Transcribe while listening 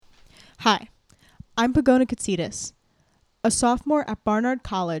I'm Pagona Katsidas, a sophomore at Barnard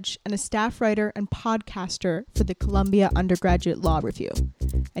College and a staff writer and podcaster for the Columbia Undergraduate Law Review,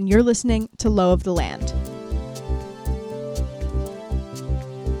 and you're listening to Law of the Land.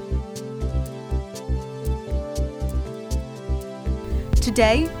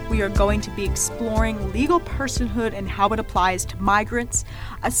 Today, we are going to be exploring legal personhood and how it applies to migrants,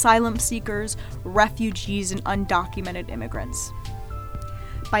 asylum seekers, refugees, and undocumented immigrants.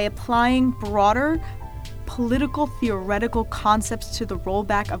 By applying broader political theoretical concepts to the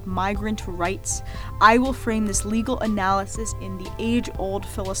rollback of migrant rights, I will frame this legal analysis in the age-old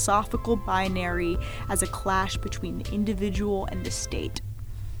philosophical binary as a clash between the individual and the state.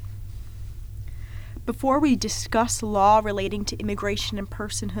 Before we discuss law relating to immigration and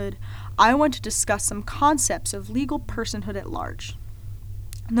personhood, I want to discuss some concepts of legal personhood at large.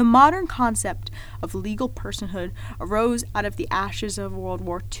 The modern concept of legal personhood arose out of the ashes of World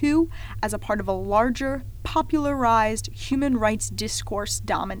War II as a part of a larger, popularized human rights discourse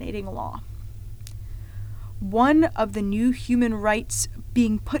dominating law. One of the new human rights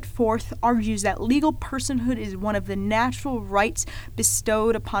being put forth argues that legal personhood is one of the natural rights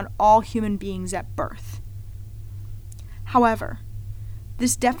bestowed upon all human beings at birth. However,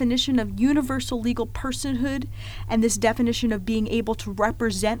 this definition of universal legal personhood and this definition of being able to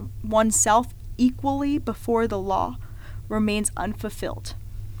represent oneself equally before the law remains unfulfilled.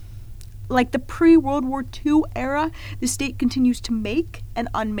 Like the pre-World War II era, the state continues to make and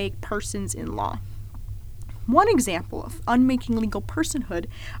unmake persons in law. One example of unmaking legal personhood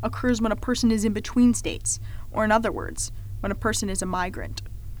occurs when a person is in between states, or in other words, when a person is a migrant.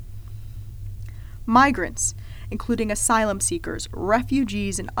 Migrants, including asylum seekers,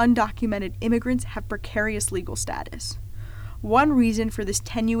 refugees, and undocumented immigrants, have precarious legal status. One reason for this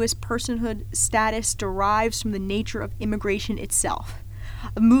tenuous personhood status derives from the nature of immigration itself,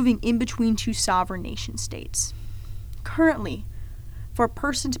 of moving in between two sovereign nation states. Currently, for a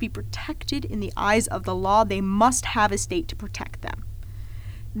person to be protected in the eyes of the law, they must have a state to protect them.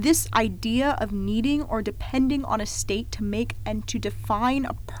 This idea of needing or depending on a state to make and to define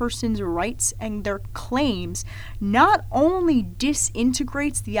a person's rights and their claims not only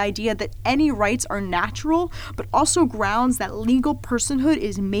disintegrates the idea that any rights are natural, but also grounds that legal personhood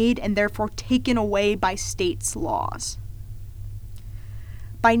is made and therefore taken away by states' laws.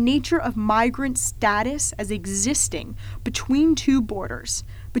 By nature of migrant status as existing between two borders,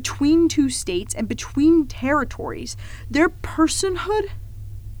 between two states, and between territories, their personhood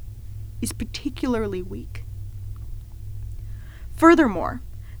is particularly weak. Furthermore,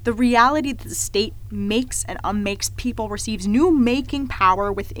 the reality that the state makes and unmakes people receives new making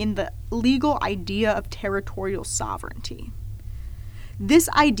power within the legal idea of territorial sovereignty. This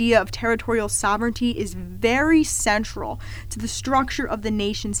idea of territorial sovereignty is very central to the structure of the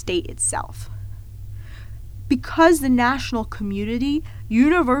nation-state itself. Because the national community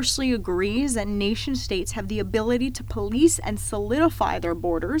universally agrees that nation-states have the ability to police and solidify their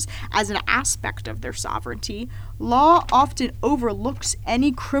borders as an aspect of their sovereignty, law often overlooks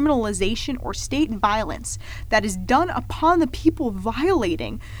any criminalization or state violence that is done upon the people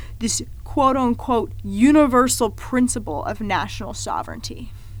violating this quote-unquote universal principle of national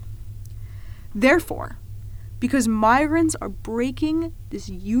sovereignty. Therefore, because migrants are breaking this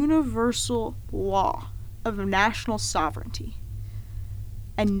universal law of national sovereignty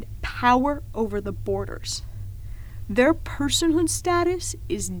and power over the borders, their personhood status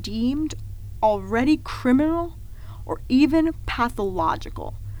is deemed already criminal or even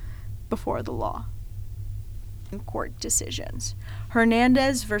pathological before the law. Court decisions: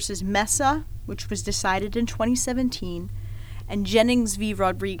 Hernandez versus Mesa, which was decided in 2017, and Jennings v.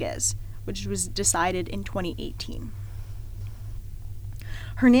 Rodriguez, which was decided in 2018.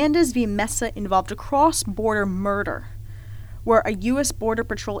 Hernandez v. Mesa involved a cross-border murder where a U.S. Border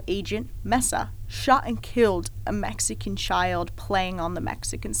Patrol agent, Mesa, shot and killed a Mexican child playing on the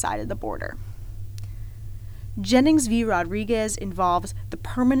Mexican side of the border. Jennings v. Rodriguez involves the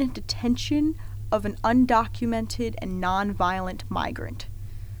permanent detention of an undocumented and non-violent migrant.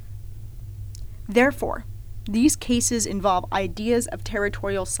 Therefore, these cases involve ideas of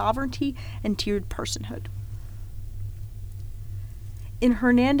territorial sovereignty and tiered personhood. In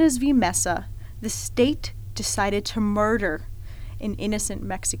Hernandez v. Mesa, the state decided to murder an innocent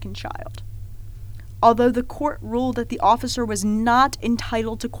Mexican child, although the court ruled that the officer was not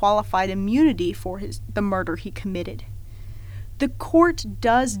entitled to qualified immunity for the murder he committed. The court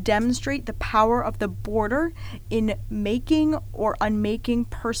does demonstrate the power of the border in making or unmaking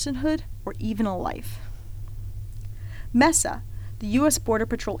personhood or even a life. Mesa, the U.S. Border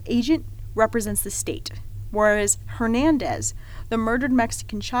Patrol agent, represents the state, whereas Hernandez, the murdered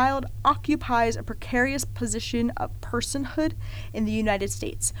Mexican child occupies a precarious position of personhood in the United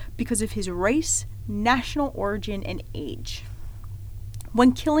States because of his race, national origin, and age.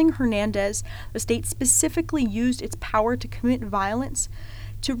 When killing Hernandez, the state specifically used its power to commit violence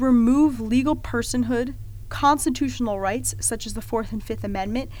to remove legal personhood, constitutional rights such as the Fourth and Fifth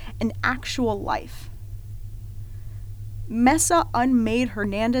Amendment, and actual life. Mesa unmade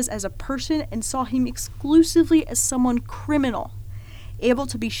Hernandez as a person and saw him exclusively as someone criminal, able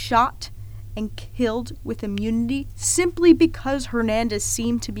to be shot and killed with immunity simply because Hernandez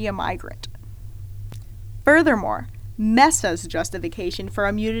seemed to be a migrant. Furthermore, Mesa's justification for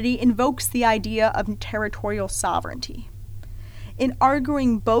immunity invokes the idea of territorial sovereignty. In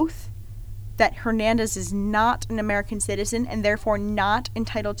arguing both that Hernandez is not an American citizen and therefore not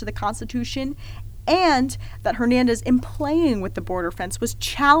entitled to the Constitution, and that Hernandez, in playing with the border fence, was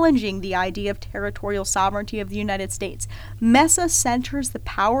challenging the idea of territorial sovereignty of the United States, Mesa centers the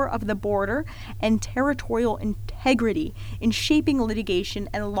power of the border and territorial integrity in shaping litigation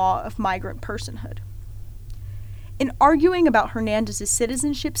and law of migrant personhood. In arguing about Hernandez's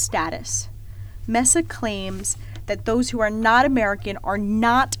citizenship status, Mesa claims that those who are not American are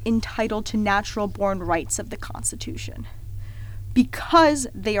not entitled to natural-born rights of the Constitution because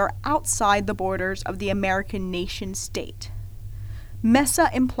they are outside the borders of the American nation-state. Mesa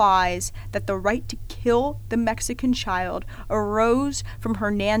implies that the right to kill the Mexican child arose from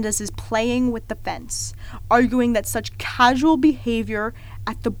Hernandez's playing with the fence, arguing that such casual behavior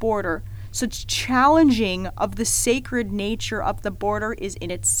at the border, such challenging of the sacred nature of the border, is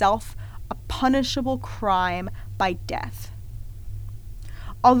in itself a punishable crime by death.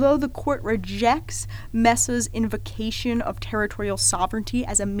 Although the court rejects Mesa's invocation of territorial sovereignty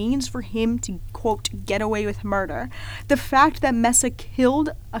as a means for him to, quote, get away with murder, the fact that Mesa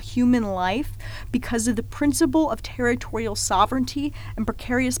killed a human life because of the principle of territorial sovereignty and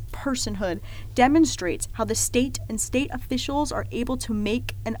precarious personhood demonstrates how the state and state officials are able to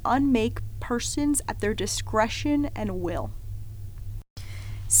make and unmake persons at their discretion and will.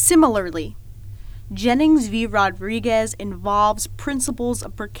 Similarly, Jennings v. Rodriguez involves principles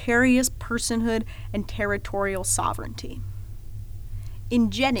of precarious personhood and territorial sovereignty. In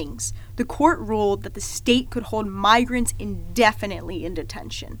Jennings, the court ruled that the state could hold migrants indefinitely in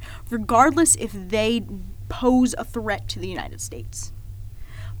detention, regardless if they pose a threat to the United States.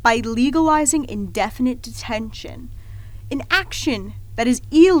 By legalizing indefinite detention, an action that is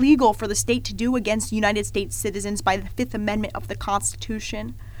illegal for the state to do against United States citizens by the Fifth Amendment of the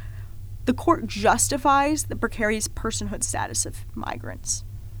Constitution, the court justifies the precarious personhood status of migrants.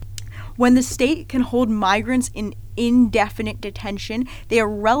 When the state can hold migrants in indefinite detention, they are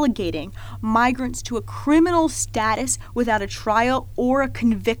relegating migrants to a criminal status without a trial or a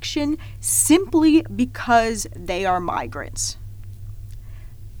conviction simply because they are migrants.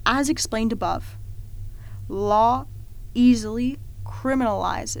 As explained above, law easily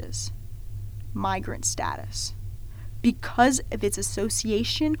criminalizes migrant status because of its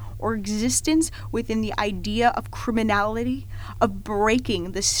association or existence within the idea of criminality, of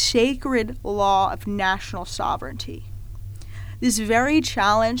breaking the sacred law of national sovereignty. This very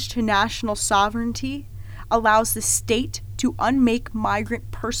challenge to national sovereignty allows the state to unmake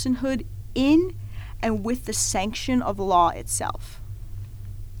migrant personhood in and with the sanction of law itself.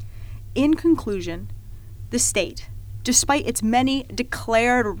 In conclusion, the state, despite its many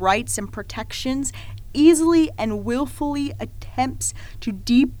declared rights and protections, easily and willfully attempts to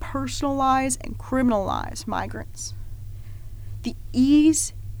depersonalize and criminalize migrants. The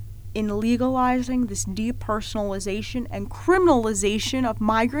ease in legalizing this depersonalization and criminalization of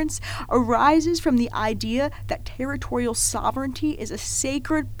migrants arises from the idea that territorial sovereignty is a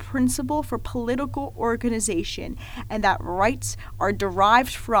sacred principle for political organization and that rights are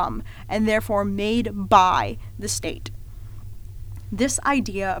derived from and therefore made by the state. This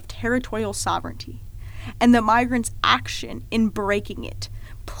idea of territorial sovereignty and the migrant's action in breaking it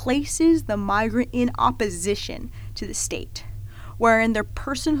places the migrant in opposition to the state, wherein their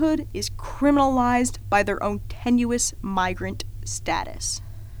personhood is criminalized by their own tenuous migrant status.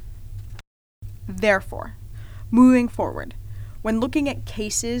 Therefore, moving forward, when looking at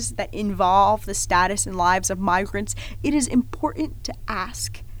cases that involve the status and lives of migrants, it is important to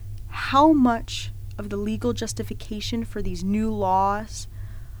ask how much of the legal justification for these new laws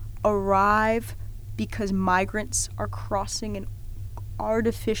arrive because migrants are crossing an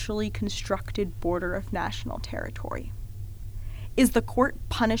artificially constructed border of national territory. Is the court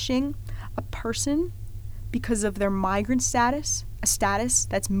punishing a person because of their migrant status, a status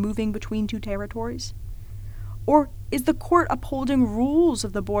that's moving between two territories? Or is the court upholding rules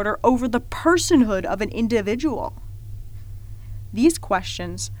of the border over the personhood of an individual? These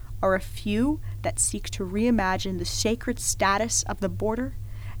questions are a few that seek to reimagine the sacred status of the border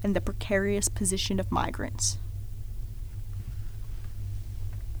and the precarious position of migrants.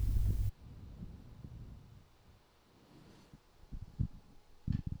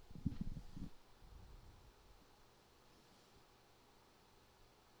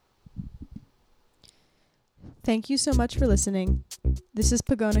 Thank you so much for listening. This is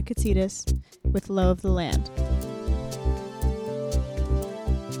Pagona Katitas with Low of the Land.